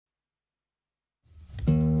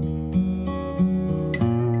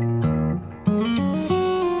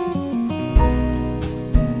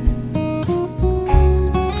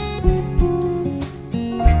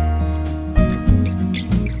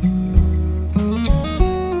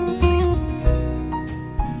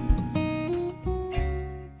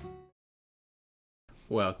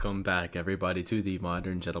Welcome back, everybody, to the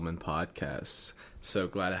Modern Gentleman Podcast. So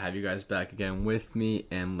glad to have you guys back again with me,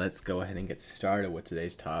 and let's go ahead and get started with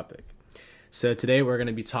today's topic. So today we're going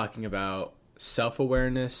to be talking about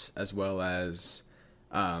self-awareness as well as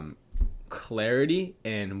clarity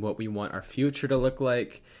and what we want our future to look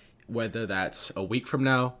like, whether that's a week from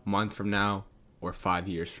now, month from now, or 5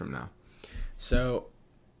 years from now. So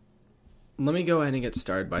let me go ahead and get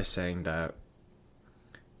started by saying that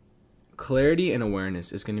clarity and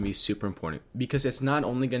awareness is going to be super important because it's not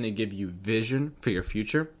only going to give you vision for your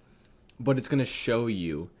future, but it's going to show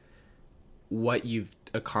you what you've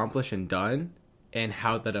accomplished and done and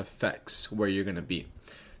how that affects where you're going to be.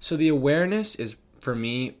 So the awareness is, for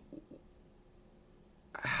me,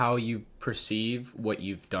 how you perceive what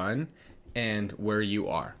you've done and where you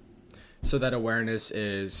are. So that awareness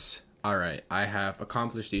is, all right, I have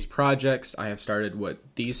accomplished these projects. I have started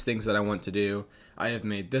these things that I want to do. I have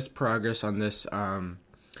made this progress on this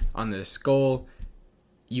goal.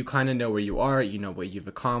 You kind of know where you are, you know what you've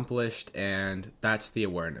accomplished, and that's the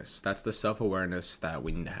awareness. That's the self-awareness that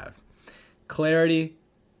we need to have. Clarity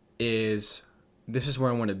is, this is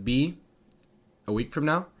where I want to be a week from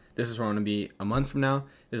now. This is where I want to be a month from now.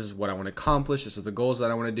 This is what I want to accomplish. This is the goals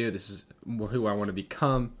that I want to do. This is who I want to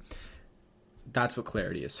become. That's what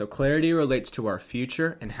clarity is. So clarity relates to our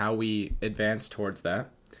future and how we advance towards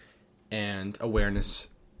that. And awareness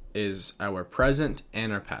is our present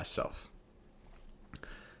and our past self.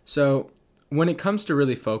 So when it comes to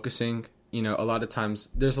really focusing, a lot of times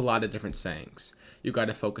there's a lot of different sayings. You got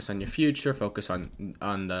to focus on your future, focus on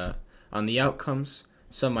the outcomes.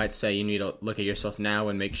 Some might say you need to look at yourself now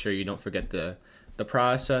and make sure you don't forget the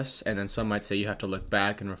process. And then some might say you have to look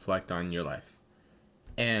back and reflect on your life.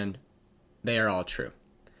 And they are all true.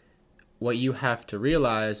 What you have to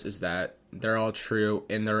realize is that they're all true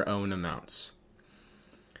in their own amounts.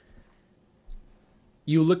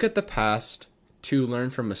 You look at the past to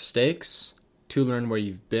learn from mistakes, to learn where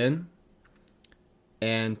you've been,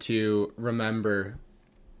 and to remember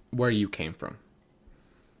where you came from.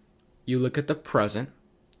 You look at the present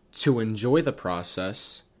to enjoy the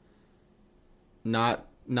process, not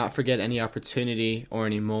forget any opportunity or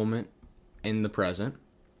any moment in the present.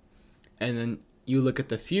 And then you look at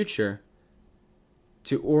the future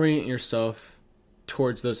to orient yourself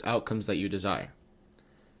towards those outcomes that you desire.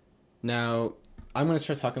 Now, I'm going to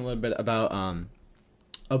start talking a little bit about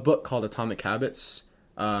a book called Atomic Habits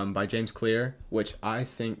by James Clear, which I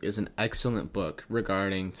think is an excellent book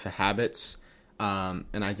regarding to habits and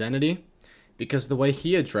identity, because the way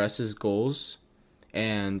he addresses goals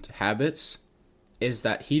and habits is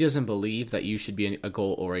that he doesn't believe that you should be a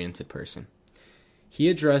goal-oriented person. He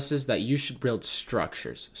addresses that you should build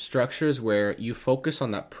structures where you focus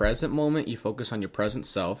on that present moment, you focus on your present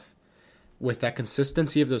self with that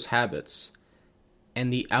consistency of those habits,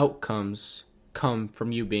 and the outcomes come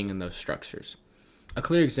from you being in those structures. A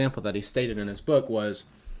clear example that he stated in his book was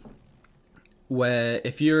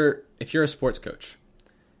if you're a sports coach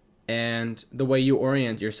and the way you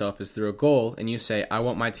orient yourself is through a goal and you say, I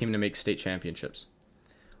want my team to make state championships.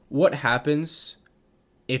 What happens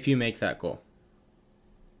if you make that goal?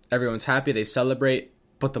 Everyone's happy, they celebrate,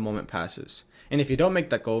 but the moment passes. And if you don't make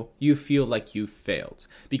that goal, you feel like you failed.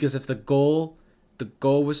 Because if the goal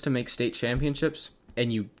was to make state championships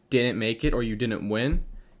and you didn't make it or you didn't win,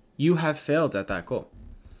 you have failed at that goal.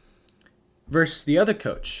 Versus the other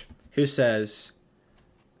coach who says,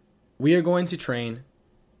 we are going to train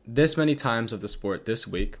this many times of the sport this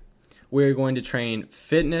week. We are going to train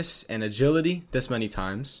fitness and agility this many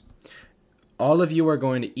times. All of you are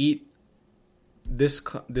going to eat this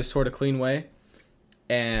sort of clean way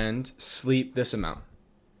and sleep this amount.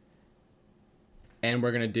 And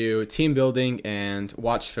we're going to do team building and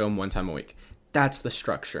watch film 1 time a week. That's the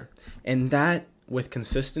structure. And that, with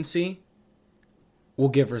consistency, will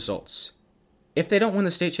give results. If they don't win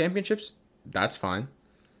the state championships, that's fine,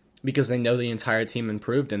 because they know the entire team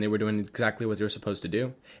improved and they were doing exactly what they were supposed to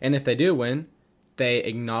do. And if they do win, they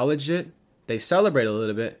acknowledge it, they celebrate a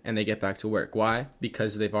little bit, and they get back to work. Why?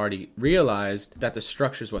 Because they've already realized that the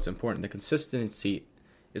structure is what's important. The consistency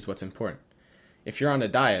is what's important. If you're on a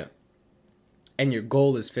diet and your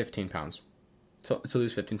goal is 15 pounds, to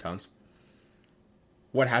lose 15 pounds,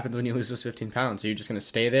 what happens when you lose those 15 pounds? Are you just going to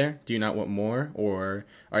stay there? Do you not want more? Or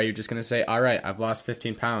are you just going to say, all right, I've lost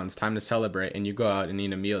 15 pounds, time to celebrate, and you go out and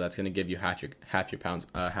eat a meal that's going to give you half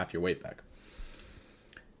your weight back?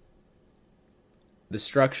 The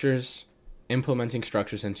structures, implementing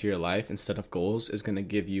structures into your life instead of goals is going to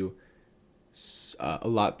give you a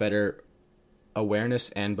lot better awareness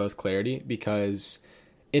and both clarity, because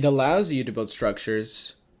it allows you to build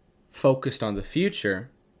structures focused on the future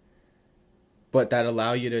but that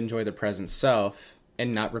allow you to enjoy the present self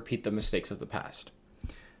and not repeat the mistakes of the past.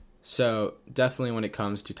 So definitely when it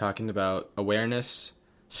comes to talking about awareness,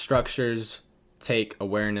 structures take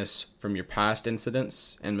awareness from your past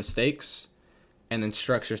incidents and mistakes, and then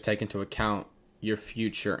structures take into account your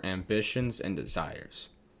future ambitions and desires.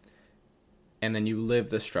 And then you live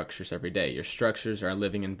the structures every day. Your structures are a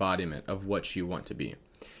living embodiment of what you want to be.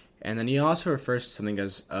 And then he also refers to something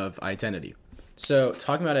as of identity. So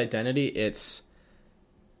talking about identity, it's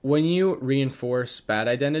when you reinforce bad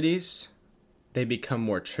identities, they become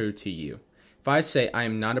more true to you. If I say I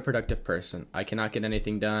am not a productive person, I cannot get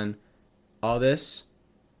anything done, all this,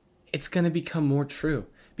 it's going to become more true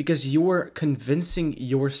because you're convincing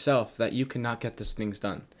yourself that you cannot get these things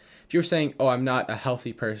done. If you're saying, oh, I'm not a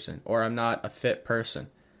healthy person or I'm not a fit person,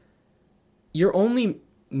 you're only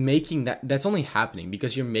making that's only happening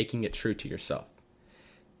because you're making it true to yourself.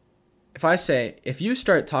 If I say, if you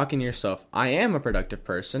start talking to yourself, I am a productive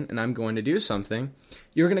person and I'm going to do something,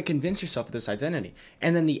 you're going to convince yourself of this identity.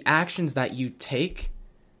 And then the actions that you take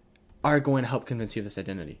are going to help convince you of this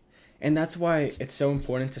identity. And that's why it's so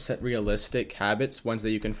important to set realistic habits, ones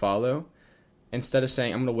that you can follow. Instead of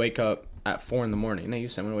saying, I'm going to wake up at 4 in the morning. No, you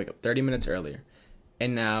say, I'm going to wake up 30 minutes earlier.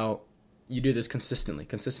 And now you do this consistently.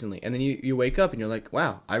 And then you wake up and you're like,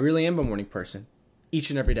 wow, I really am a morning person each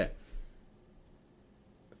and every day.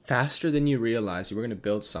 Faster than you realize, you were going to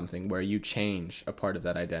build something where you change a part of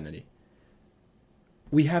that identity.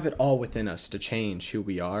 We have it all within us to change who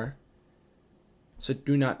we are. So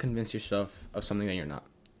do not convince yourself of something that you're not.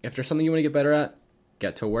 If there's something you want to get better at,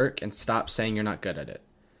 get to work and stop saying you're not good at it.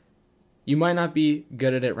 You might not be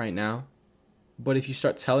good at it right now, but if you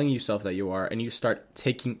start telling yourself that you are and you start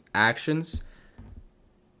taking actions,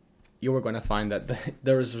 you are going to find that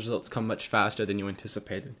the results come much faster than you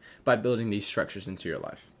anticipated by building these structures into your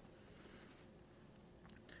life.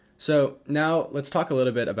 So now let's talk a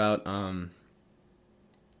little bit about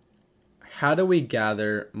how do we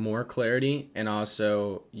gather more clarity and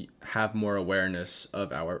also have more awareness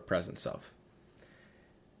of our present self.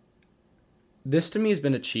 This to me has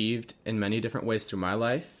been achieved in many different ways through my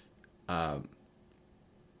life.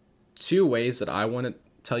 2 ways that I want to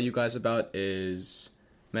tell you guys about is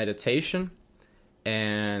meditation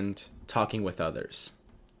and talking with others.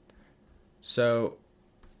 So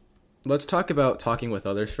let's talk about talking with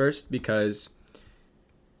others first, because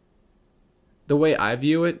the way I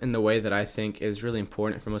view it and the way that I think is really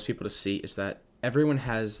important for most people to see is that everyone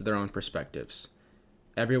has their own perspectives.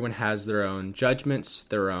 Everyone has their own judgments,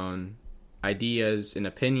 their own ideas and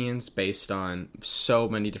opinions based on so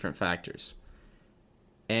many different factors.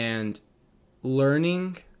 And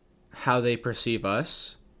learning how they perceive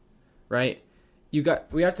us, right? We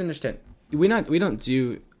have to understand, we don't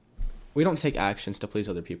take actions to please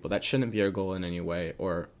other people. That shouldn't be our goal in any way,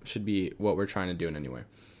 or should be what we're trying to do in any way.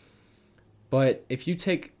 But if you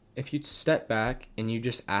step back and you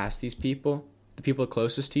just ask these people, the people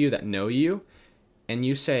closest to you that know you, and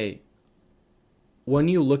you say, when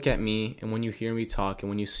you look at me and when you hear me talk and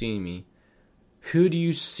when you see me, who do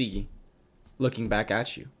you see looking back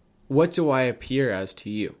at you? What do I appear as to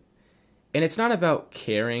you? And it's not about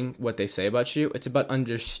caring what they say about you. It's about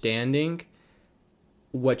understanding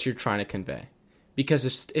what you're trying to convey.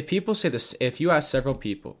 Because if people say this, if you ask several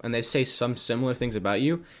people and they say some similar things about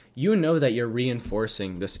you, you know that you're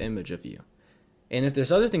reinforcing this image of you. And if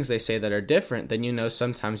there's other things they say that are different, then you know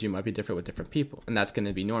sometimes you might be different with different people, and that's going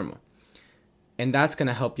to be normal. And that's going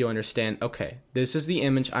to help you understand, okay, this is the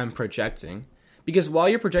image I'm projecting. Because while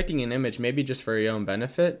you're projecting an image, maybe just for your own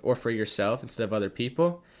benefit or for yourself instead of other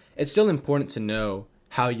people, it's still important to know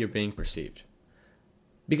how you're being perceived.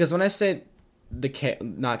 Because when I say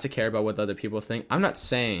not to care about what other people think, I'm not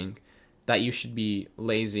saying that you should be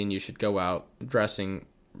lazy and you should go out dressing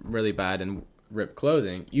really bad and rip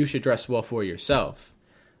clothing. You should dress well for yourself.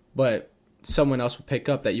 But someone else will pick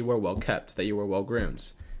up that you were well kept, that you were well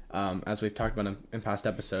groomed. As we've talked about in past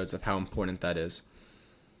episodes of how important that is.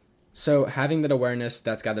 So having that awareness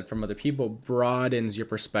that's gathered from other people broadens your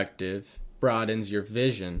perspective, broadens your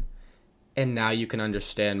vision, and now you can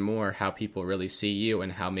understand more how people really see you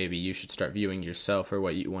and how maybe you should start viewing yourself or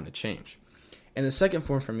what you want to change. And the second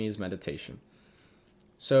form for me is meditation.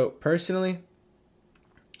 So personally,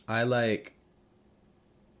 I like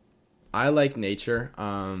nature,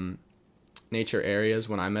 nature areas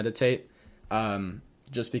when I meditate,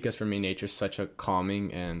 just because for me nature is such a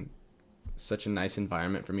calming and such a nice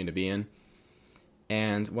environment for me to be in.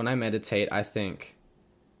 And when I meditate, I think,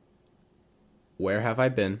 where have I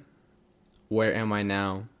been? Where am I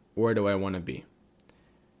now? Where do I want to be?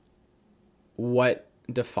 What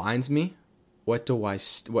defines me? What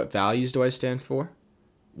values do I stand for?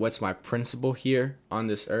 What's my principle here on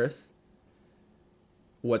this earth?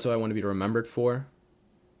 What do I want to be remembered for?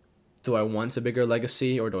 Do I want a bigger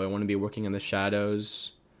legacy, or do I want to be working in the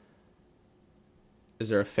shadows? Is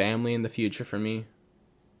there a family in the future for me?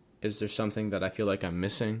 Is there something that I feel like I'm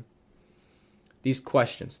missing? These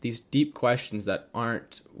questions, these deep questions that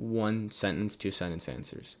aren't one sentence, two sentence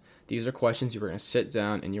answers. These are questions you're going to sit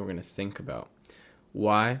down and you're going to think about.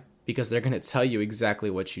 Why? Because they're going to tell you exactly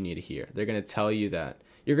what you need to hear. They're going to tell you that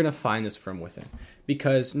you're going to find this from within.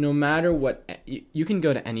 Because no matter what, you can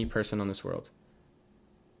go to any person on this world.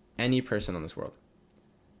 Any person on this world.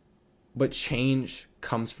 But change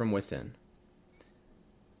comes from within.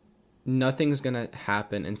 Nothing's going to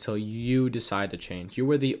happen until you decide to change. You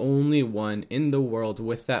are the only one in the world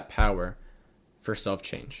with that power for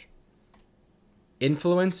self-change.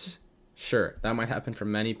 Influence, sure, that might happen for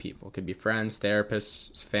many people. It could be friends,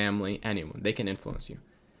 therapists, family, anyone. They can influence you.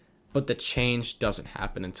 But the change doesn't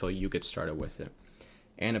happen until you get started with it.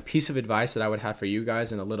 And a piece of advice that I would have for you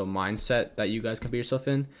guys, and a little mindset that you guys can put yourself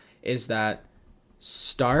in, is that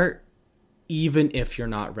start even if you're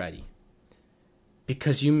not ready.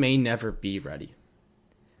 Because you may never be ready.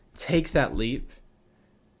 Take that leap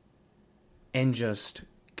and just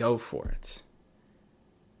go for it.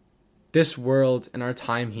 This world and our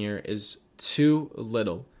time here is too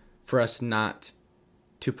little for us not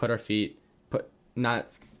to put our feet, not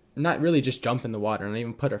really just jump in the water, not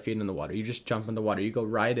even put our feet in the water. You just jump in the water. You go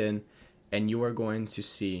right in, and you are going to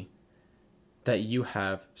see that you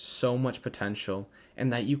have so much potential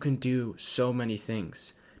and that you can do so many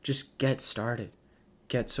things. Just get started.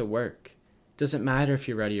 Get to work. Doesn't matter if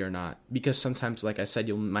you're ready or not, because sometimes, like I said,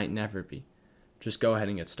 you might never be. Just go ahead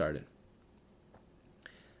and get started.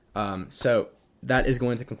 So that is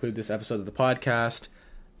going to conclude this episode of the podcast.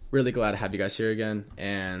 Really glad to have you guys here again,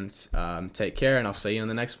 and take care, and I'll see you in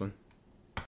the next one.